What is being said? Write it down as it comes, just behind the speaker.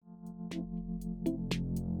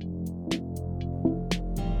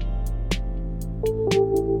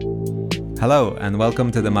Hello and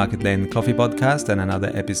welcome to the Market Lane Coffee Podcast and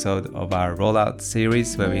another episode of our rollout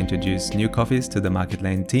series where we introduce new coffees to the Market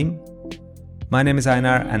Lane team. My name is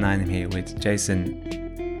Einar and I'm here with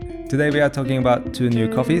Jason. Today we are talking about two new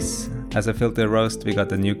coffees. As a filter roast, we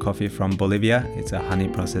got a new coffee from Bolivia. It's a honey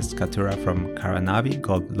processed Caturra from Caranavi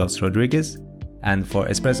called Los Rodriguez. And for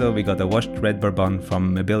espresso, we got a washed red bourbon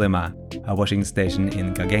from Mebilema, a washing station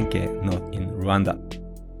in Gagenke, north in Rwanda.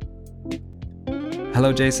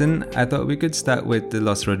 Hello Jason, I thought we could start with the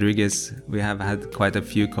Los Rodriguez. We have had quite a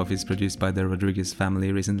few coffees produced by the Rodriguez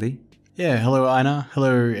family recently. Yeah, hello Einar.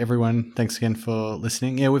 Hello everyone. Thanks again for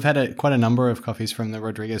listening. Yeah, we've had quite a number of coffees from the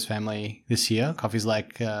Rodriguez family this year. Coffees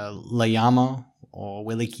like La Llama or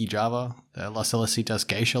Weliki Java, the Las Elicitas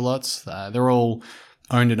Geisha lots. They're all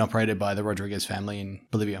owned and operated by the Rodriguez family in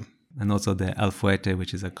Bolivia. And also the El Fuerte,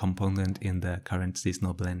 which is a component in the current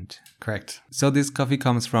seasonal blend. Correct. So this coffee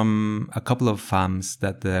comes from a couple of farms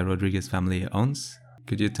that the Rodriguez family owns.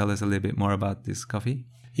 Could you tell us a little bit more about this coffee?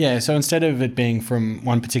 Yeah, so instead of it being from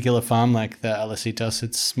one particular farm like the Elicitas,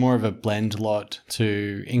 it's more of a blend lot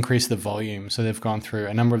to increase the volume. So they've gone through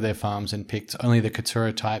a number of their farms and picked only the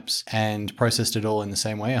Caturra types and processed it all in the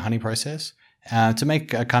same way, a honey process, to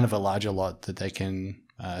make a kind of a larger lot that they can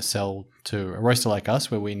sell to a roaster like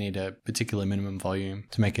us where we need a particular minimum volume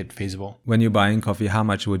to make it feasible. When you're buying coffee, how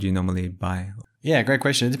much would you normally buy? Yeah, great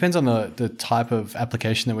question. It depends on the type of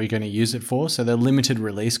application that we're going to use it for. So the limited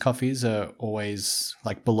release coffees are always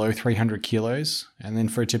like below 300 kilos. And then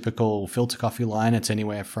for a typical filter coffee line, it's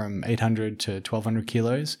anywhere from 800 to 1200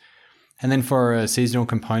 kilos. And then for a seasonal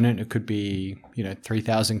component, it could be,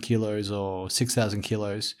 3,000 kilos or 6,000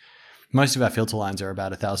 kilos. Most of our filter lines are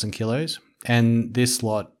about 1,000 kilos. And this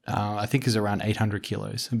lot, I think, is around 800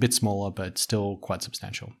 kilos. A bit smaller, but still quite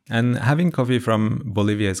substantial. And having coffee from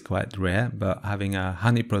Bolivia is quite rare, but having a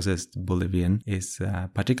honey-processed Bolivian is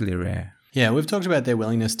particularly rare. Yeah, we've talked about their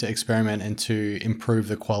willingness to experiment and to improve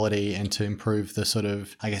the quality and to improve the sort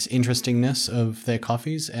of, interestingness of their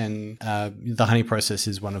coffees. And the honey process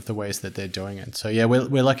is one of the ways that they're doing it. So yeah,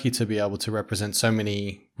 we're lucky to be able to represent so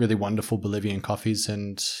many really wonderful Bolivian coffees,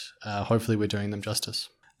 and hopefully we're doing them justice.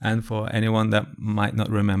 And for anyone that might not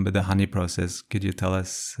remember the honey process, could you tell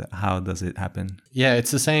us how does it happen? Yeah, it's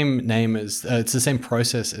the same name as, it's the same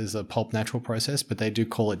process as a pulp natural process, but they do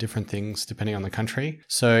call it different things depending on the country.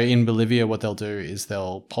 So in Bolivia, what they'll do is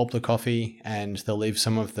they'll pulp the coffee and they'll leave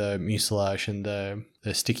some of the mucilage and the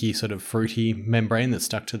sticky sort of fruity membrane that's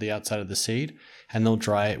stuck to the outside of the seed, and they'll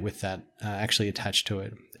dry it with that actually attached to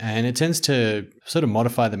it. And it tends to sort of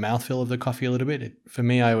modify the mouthfeel of the coffee a little bit. For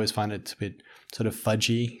me, I always find it a bit sort of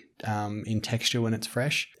fudgy in texture when it's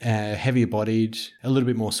fresh, heavier bodied, a little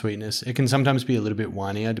bit more sweetness. It can sometimes be a little bit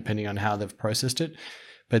winier depending on how they've processed it.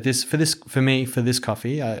 But for this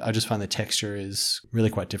coffee, I just find the texture is really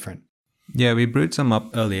quite different. Yeah, we brewed some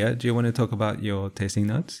up earlier. Do you want to talk about your tasting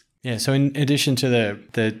notes? Yeah, so in addition to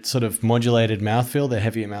the sort of modulated mouthfeel, the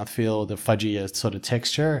heavier mouthfeel, the fudgier sort of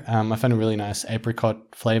texture, I find a really nice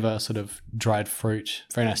apricot flavor, sort of dried fruit,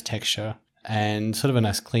 very nice texture, and sort of a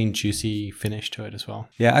nice clean, juicy finish to it as well.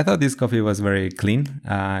 Yeah, I thought this coffee was very clean.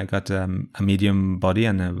 I got a medium body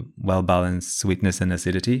and a well-balanced sweetness and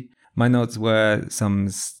acidity. My notes were some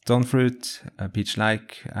stone fruit,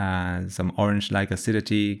 peach-like, some orange-like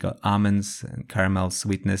acidity, got almonds, and caramel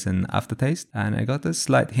sweetness and aftertaste. And I got a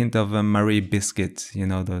slight hint of a Marie biscuit,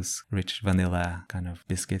 those rich vanilla kind of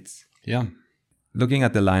biscuits. Yeah. Looking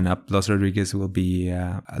at the lineup, Los Rodriguez will be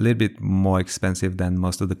a little bit more expensive than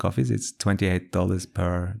most of the coffees. It's $28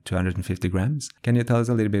 per 250 grams. Can you tell us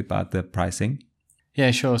a little bit about the pricing?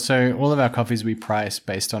 Yeah, sure. So all of our coffees we price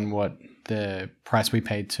based on what the price we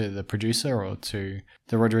paid to the producer or to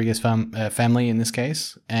the Rodriguez family in this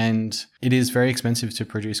case. And it is very expensive to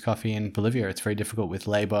produce coffee in Bolivia. It's very difficult with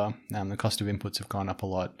labor. The cost of inputs have gone up a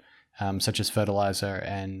lot, such as fertilizer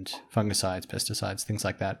and fungicides, pesticides, things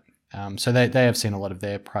like that. So they have seen a lot of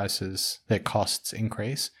their costs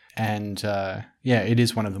increase. And it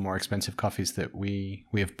is one of the more expensive coffees that we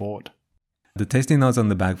have bought. The tasting notes on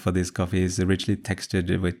the bag for this coffee is richly textured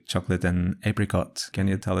with chocolate and apricot. Can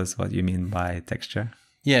you tell us what you mean by texture?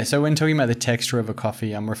 Yeah, so when talking about the texture of a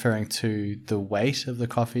coffee, I'm referring to the weight of the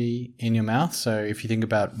coffee in your mouth. So if you think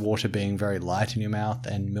about water being very light in your mouth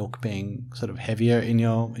and milk being sort of heavier in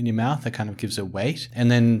your mouth, that kind of gives a weight.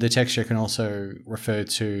 And then the texture can also refer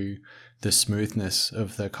to the smoothness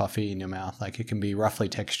of the coffee in your mouth. Like it can be roughly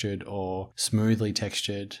textured or smoothly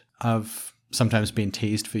textured. I've sometimes been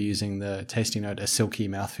teased for using the tasting note a silky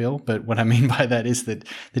mouthfeel, but what I mean by that is that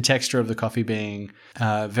the texture of the coffee being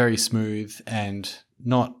very smooth and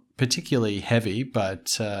not particularly heavy, but,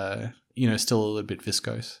 still a little bit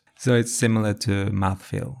viscose. So it's similar to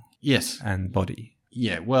mouthfeel. Yes. And body.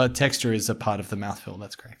 Yeah, well, texture is a part of the mouthfeel.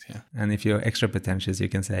 That's correct, yeah. And if you're extra pretentious, you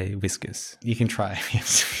can say viscous. You can try,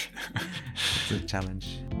 yes. It's a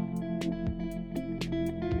challenge.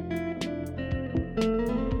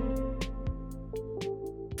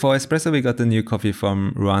 For espresso, we got a new coffee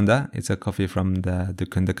from Rwanda. It's a coffee from the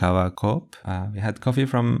Dukundakawa Co-op. We had coffee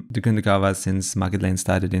from Dukundakawa since Market Lane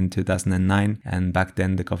started in 2009. And back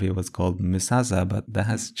then, the coffee was called Musasa, but that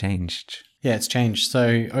has changed. Yeah, it's changed.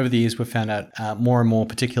 So over the years, we've found out more and more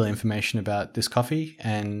particular information about this coffee.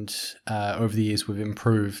 And over the years, we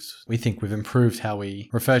think we've improved how we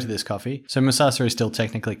refer to this coffee. So Musasa is still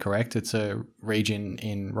technically correct. It's a region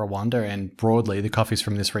in Rwanda, and broadly, the coffees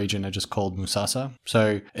from this region are just called Musasa.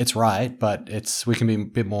 So it's right, but we can be a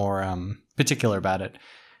bit more particular about it.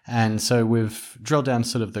 And so we've drilled down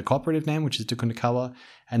sort of the cooperative name, which is Dukundakawa.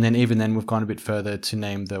 And then even then, we've gone a bit further to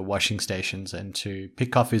name the washing stations and to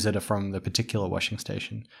pick coffees that are from the particular washing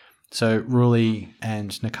station. So Ruli and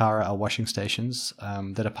Nakara are washing stations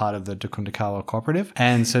that are part of the Dukundakawa cooperative.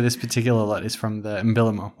 And so this particular lot is from the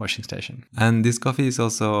Mbilima washing station. And this coffee is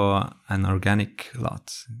also an organic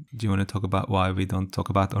lot. Do you want to talk about why we don't talk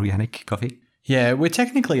about organic coffee? Yeah, we're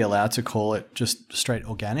technically allowed to call it just straight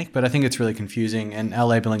organic, but I think it's really confusing, and our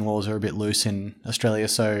labeling laws are a bit loose in Australia,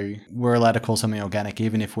 so we're allowed to call something organic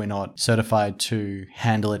even if we're not certified to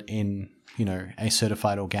handle it in, a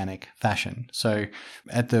certified organic fashion. So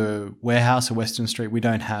at the warehouse at Western Street, we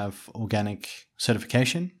don't have organic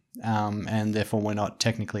certification, and therefore we're not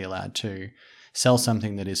technically allowed to sell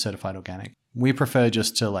something that is certified organic. We prefer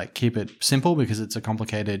just to keep it simple because it's a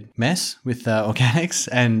complicated mess with organics,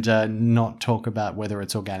 and not talk about whether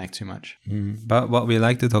it's organic too much. But what we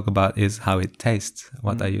like to talk about is how it tastes.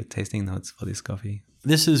 What are your tasting notes for this coffee?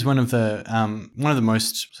 This is one of the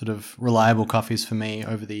most sort of reliable coffees for me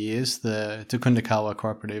over the years. The Dukundakawa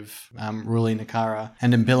Cooperative, Ruli, Nakara,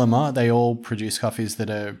 and Mbilima, they all produce coffees that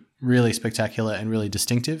are really spectacular and really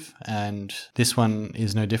distinctive, and this one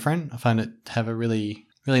is no different. I find it to have a really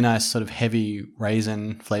nice sort of heavy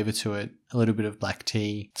raisin flavor to it, a little bit of black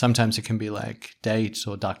tea. Sometimes it can be like dates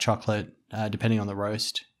or dark chocolate, depending on the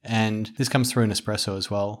roast. And this comes through in espresso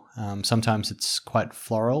as well. Sometimes it's quite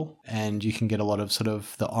floral, and you can get a lot of sort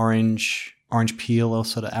of the orange peel or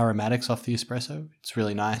sort of aromatics off the espresso. It's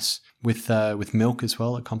really nice with milk as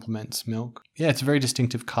well. It complements milk. Yeah, it's a very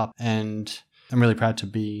distinctive cup, and I'm really proud to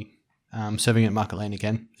be serving it at Market Lane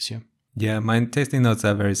again this year. Yeah, my tasting notes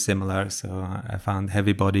are very similar. So I found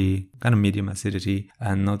heavy body, kind of medium acidity,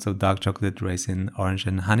 and notes of dark chocolate, raisin, orange,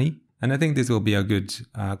 and honey. And I think this will be a good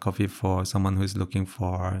coffee for someone who's looking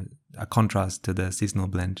for a contrast to the seasonal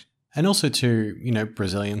blend. And also to,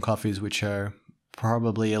 Brazilian coffees, which are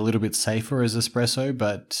probably a little bit safer as espresso,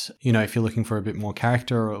 but, if you're looking for a bit more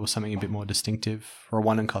character or something a bit more distinctive,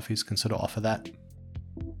 Rwandan coffees can sort of offer that.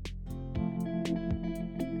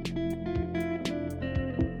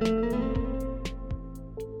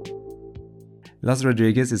 Los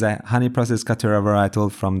Rodriguez is a honey-processed Caturra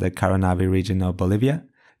varietal from the Caranavi region of Bolivia.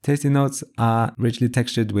 Tasting notes are richly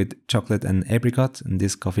textured with chocolate and apricot, and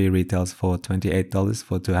this coffee retails for $28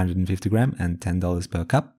 for 250 gram and $10 per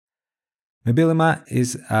cup. Mbilima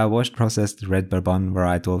is a washed-processed red bourbon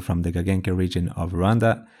varietal from the Gagenke region of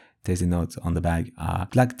Rwanda. Tasting notes on the bag are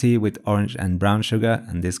black tea with orange and brown sugar,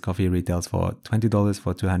 and this coffee retails for $20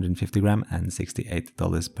 for 250 gram and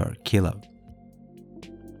 $68 per kilo.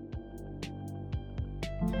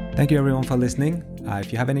 Thank you everyone for listening.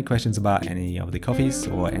 If you have any questions about any of the coffees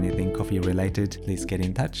or anything coffee related, please get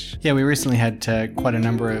in touch. Yeah, we recently had quite a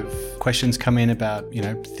number of questions come in about,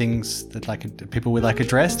 things that people would like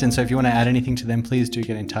addressed. And so if you want to add anything to them, please do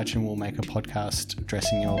get in touch and we'll make a podcast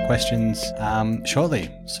addressing your questions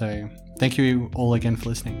shortly. So thank you all again for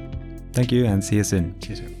listening. Thank you and see you soon. See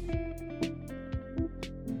you soon.